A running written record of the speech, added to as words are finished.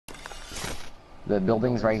The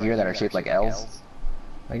buildings right here that are shaped like L's.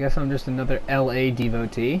 I guess I'm just another LA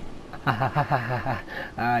devotee.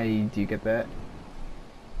 Do you get that?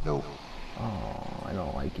 No. Oh, I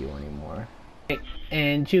don't like you anymore.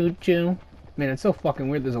 And choo choo. Man, it's so fucking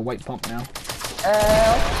weird there's a white pump now.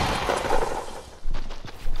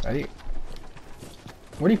 Ready?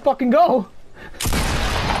 Where'd he fucking go?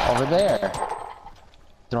 Over there.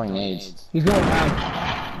 Throwing nades. He's going around.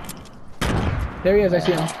 There he is, I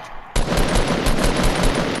see him.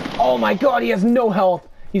 Oh my god, he has no health.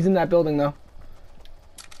 He's in that building though.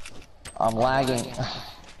 I'm lagging.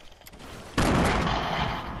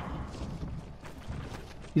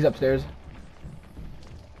 He's upstairs.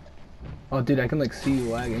 Oh dude, I can like see you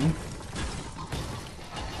lagging.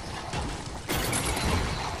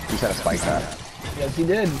 You said a spike trap. Yes, he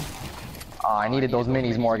did. Oh, I needed those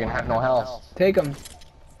minis, Morgan. I have no health. Take them.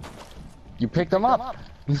 You picked them up.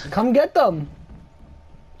 Come get them.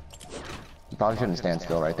 You probably shouldn't stand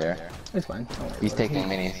still right there. It's fine. He's taking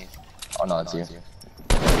minis. Oh no, that's you.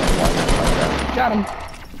 Got him.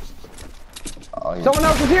 Oh, yeah. Someone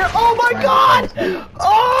else is here. Oh my god!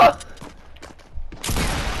 Oh!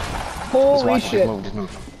 Holy shit. Just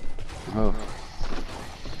move. Just move.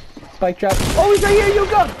 Spike trap. Oh, he's right here,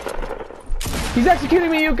 Yuka! He's executing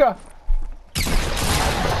me, Yuka!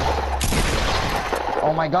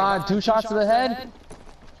 Oh my god, 2 shots to the head?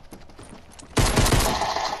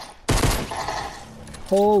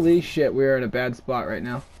 Holy shit, we're in a bad spot right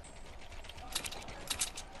now.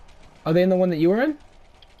 Are they in the one that you were in?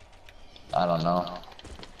 I don't know.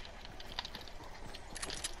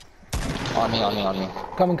 On me.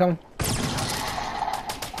 Coming.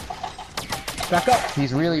 Back up.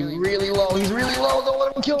 He's really low. Don't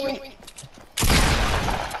let him kill me.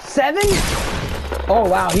 7? Oh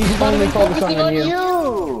wow, he's finally focusing on you.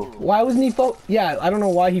 Why wasn't he Yeah, I don't know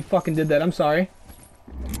why he fucking did that. I'm sorry.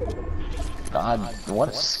 God, what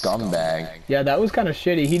a scumbag. Yeah, that was kind of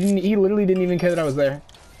shitty. He literally didn't even care that I was there.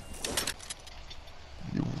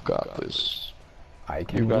 You've got this. I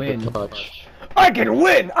can win. The touch. I can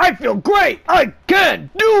win! I feel great! I can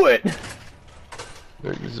do it!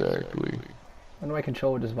 Exactly. How do my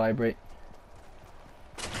controller just vibrate?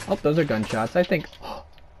 Oh, those are gunshots. I think...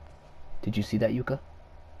 Did you see that, Yuka?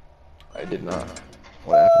 I did not.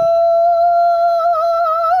 What happened?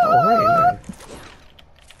 Oh, right.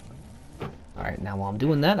 Alright, now while I'm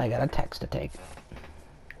doing that, I got a text to take.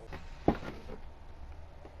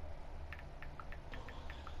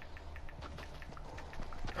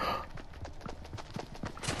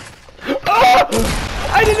 Oh!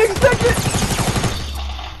 I didn't expect it!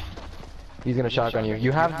 He's gonna shotgun you.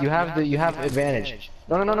 You have advantage.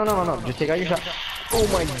 No. Just take out your shot. Oh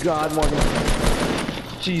my god, Morgan.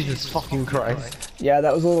 Jesus fucking Christ. Yeah,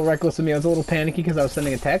 that was a little reckless of me. I was a little panicky because I was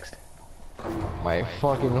sending a text. My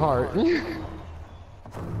fucking heart. Do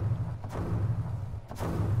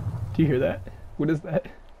you hear that? What is that?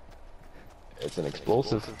 It's an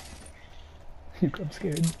explosive. I'm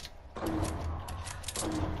scared. Should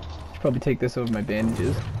probably take this over my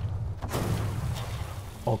bandages.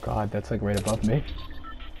 Oh god, that's like right above me.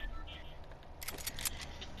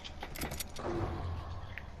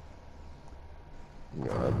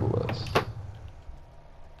 God bless.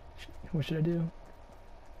 What should I do?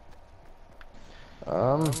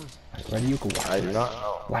 Ready? You can watch. I do not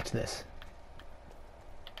know. Watch this.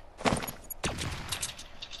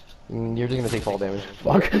 You're just gonna take fall damage.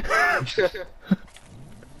 Fuck.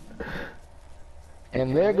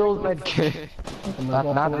 And there goes Medkit.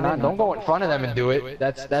 Don't go in front of them and do it.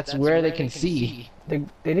 That's where they can see. They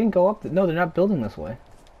didn't go up. No, they're not building this way.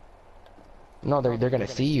 No, they're gonna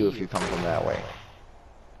see you if you come from that way.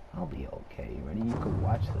 I'll be okay. Ready? You can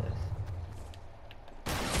watch this.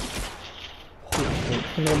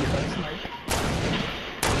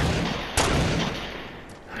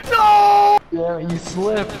 No! Yeah, you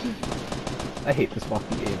slipped. I hate this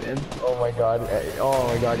fucking game, man. Oh my god. Oh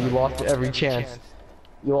my god, you lost every chance.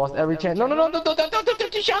 You lost every chance. No, don't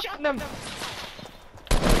shot them.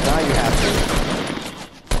 Now you have to.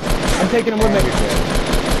 I'm taking him with me.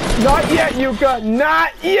 Not yet, Yuka.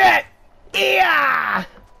 Not yet. Yeah.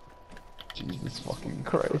 Jesus fucking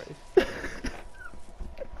Christ.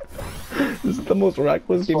 This is the most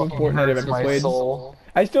reckless game of Fortnite I've ever played. Soul.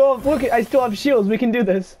 I still have, look, I still have shields. We can do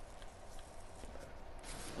this.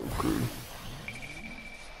 Okay.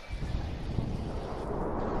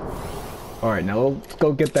 Alright, now let's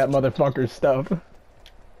go get that motherfucker's stuff.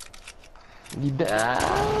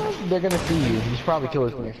 They're gonna see you. You should probably kill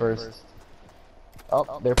this thing first.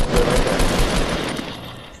 Oh, they're right there.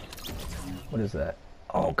 What is that?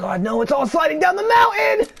 Oh god, no, it's all sliding down the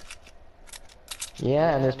mountain!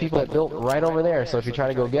 Yeah, and there's people that built right over there, so if you try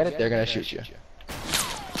to go get it, they're gonna shoot you.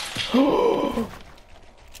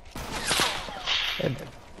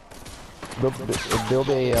 Build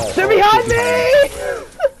a. They're behind me!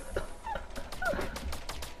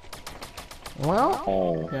 Well.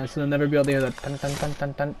 Oh. Yeah, so they'll never be able to hear that. Dun, dun, dun,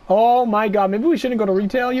 dun, dun. Oh my god, maybe we shouldn't go to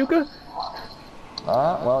retail, Yuka?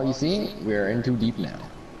 Well, you see, we're in too deep now.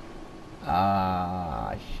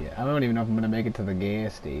 Ah, shit. I don't even know if I'm gonna make it to the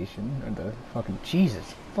gas station. Or the fucking.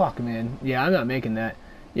 Jesus. Fuck, man. Yeah, I'm not making that.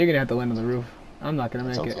 You're gonna have to land on the roof. I'm not gonna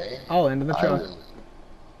make it. I'll land in the truck.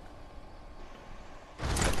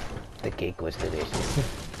 The cake was delicious.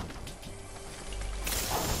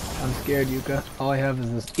 I'm scared, Yuka. All I have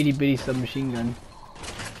is this itty bitty submachine gun.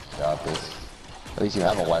 Got this. At least you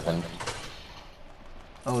have a weapon.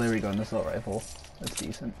 Oh, there we go, an assault rifle. That's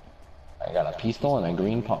decent. I got a pistol and a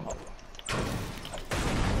green pump.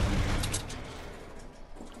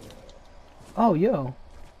 Oh, yo.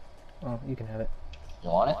 Oh, you can have it. You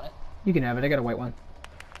want it? You can have it. I got a white one.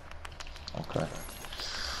 Okay.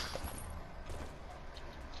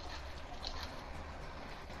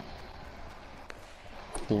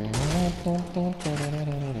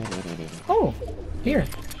 Oh, here.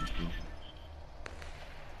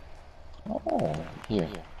 Oh, here.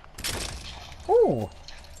 Oh,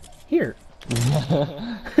 here.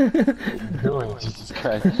 Doing Jesus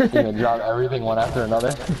Christ! You're gonna drop everything one after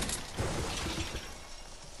another.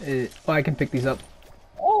 Oh, I can pick these up.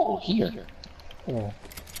 Oh, here. Oh,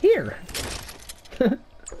 here.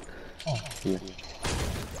 Oh, here.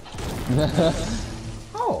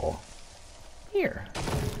 Oh, here.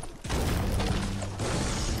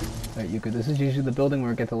 Alright, Yuka, this is usually the building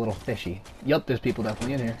where it gets a little fishy. Yup, there's people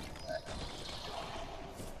definitely in here.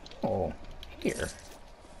 Oh, here.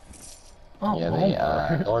 Oh,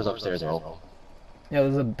 Yeah, the doors upstairs are open. Yeah,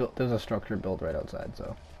 there's a structure built right outside,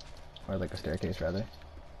 so, or like a staircase rather.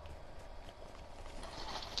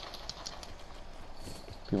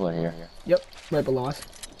 People are here. Yep, right below us.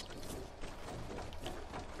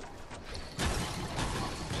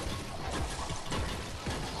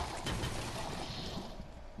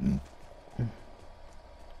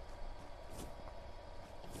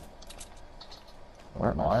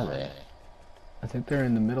 Where are they? I think they're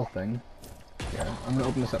in the middle thing. Yeah, I'm gonna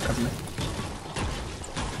open this up, cover me.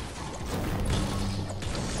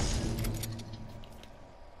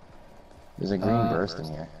 There's a green burst in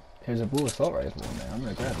here. There's a blue assault rifle in there. I'm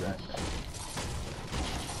gonna grab that.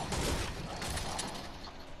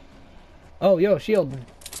 Oh, yo, shield.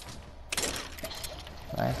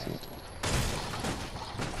 I see.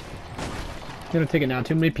 I'm gonna take it now.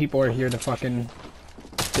 Too many people are here to fucking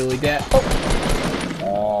dilly that.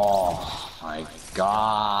 Oh my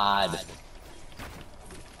god.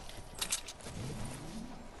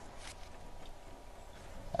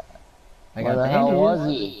 I got Where the bandages. hell was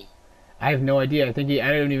he? I have no idea. I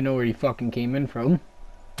don't even know where he fucking came in from.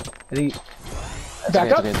 I think. That's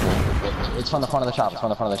Back up. It's from the front of the shop. It's from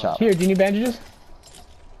the front of the shop. Here, do you need bandages?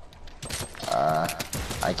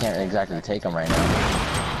 I can't exactly take them right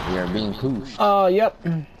now. We are being pushed. Yep.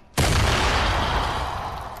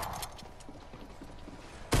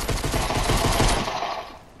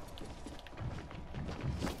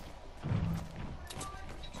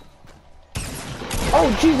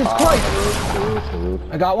 Oh, Jesus Christ!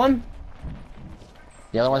 I got one.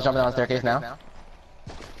 The other one's jumping down the staircase now.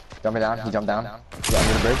 Jumping down. He jumped down. He's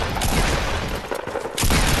under the bridge.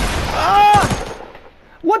 Ah!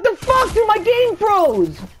 What the fuck, dude? My game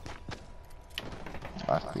froze!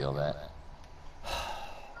 I feel that.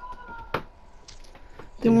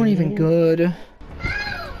 They weren't even good.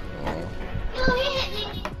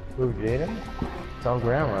 Who, Jaden? Tell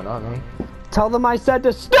Grandma, not me. Tell them I said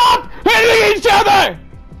to stop hitting each other!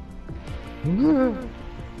 You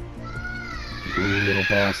little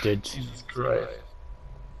bastard. Jesus Christ.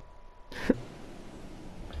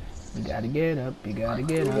 You gotta get up, you gotta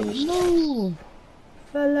get up. Move!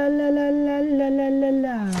 La la la la la la la la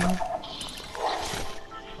la.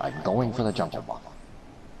 I'm going for the jump bomb.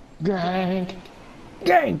 Gank!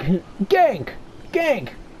 Gank! Gank! Gank!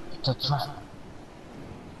 It's a trap.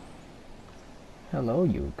 Hello,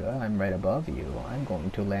 Yuka. I'm right above you. I'm going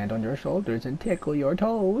to land on your shoulders and tickle your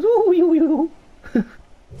toes. Ooh, you.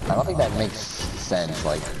 I don't think that makes sense,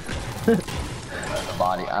 like, the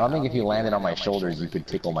body. I don't think if you landed on my shoulders, you could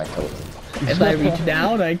tickle my toes. If I reach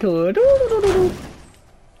down, I could.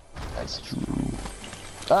 That's true.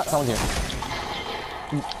 Ah, someone's here.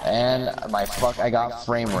 And I got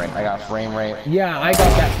frame rate. I got frame rate. Yeah, I got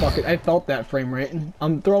that fucking. I felt that frame rate.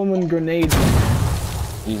 I'm throwing grenades.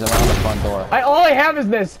 He's around the front door. All I have is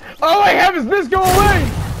this. All I have is this. Go away.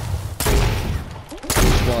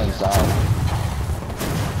 He's still inside.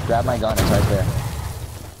 Grab my gun. It's right there.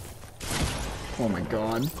 Oh my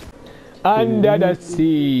god. Under the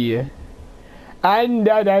sea.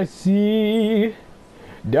 Under the sea.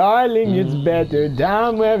 Darling, it's better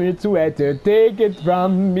down where it's wetter. Take it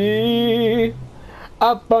from me.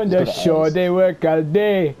 Up on the shore they work all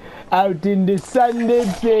day. Out in the sun they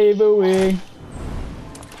save away.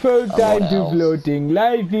 Full time to floating.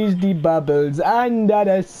 Life is the bubbles under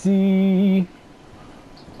the sea.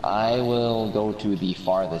 I will go to the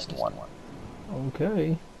farthest one.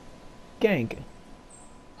 Okay. Gank.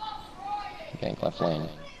 Gank left lane.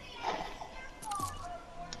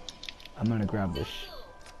 I'm gonna grab this.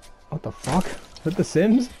 What the fuck? Is that the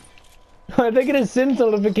Sims? I think it is Sims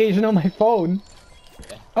notification on my phone.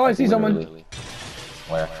 Oh, I see someone.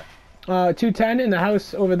 Where? 210 in the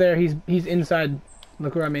house over there. He's inside.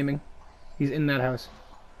 Look where I'm aiming. He's in that house.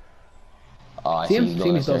 Oh, I see him? See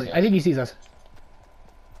him? He's building. I think he sees us.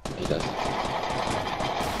 He does.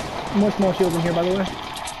 More small shields in here, by the way.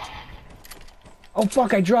 Oh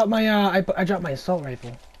fuck! I dropped my I dropped my assault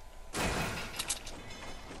rifle.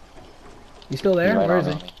 You still there? Right, where is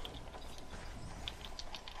he?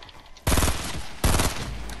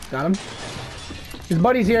 Got him. His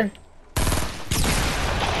buddy's here.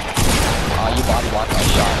 You body blocked my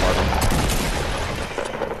shot, Morgan.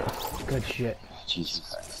 Good shit.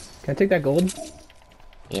 Jesus Christ. Can I take that gold?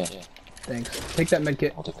 Yeah. Thanks. Take that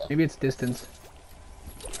medkit. I'll take that. Maybe it's distance.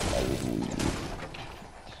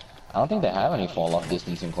 I don't think they have any fall off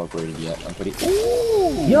distance incorporated yet. I'm pretty.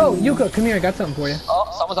 Ooh. Yo, Yuka, come here. I got something for you. Oh,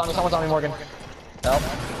 someone's on me, Morgan. Help.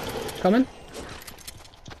 Coming?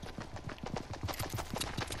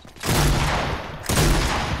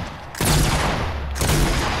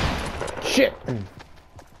 Shit!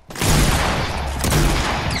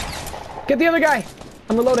 Get the other guy!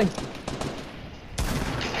 I'm reloading.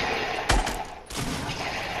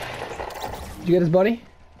 Did you get his buddy?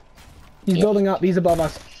 He's building up. He's above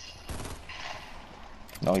us.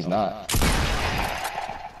 No, he's not.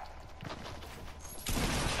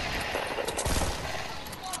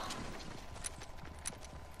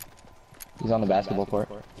 He's on the basketball court.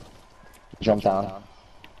 Jump down.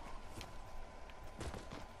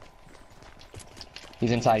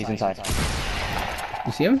 He's inside, he's inside.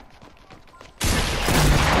 You see him?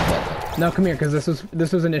 No, come here, because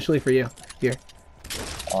this was initially for you. Here.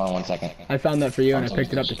 Hold on 1 second. I found that for you and I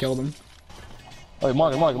picked it up to kill them. Oh,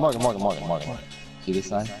 Morgan. See this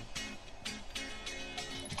sign?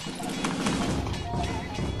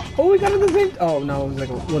 Oh, we got it the same. Oh no, it was like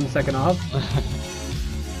 1 second off.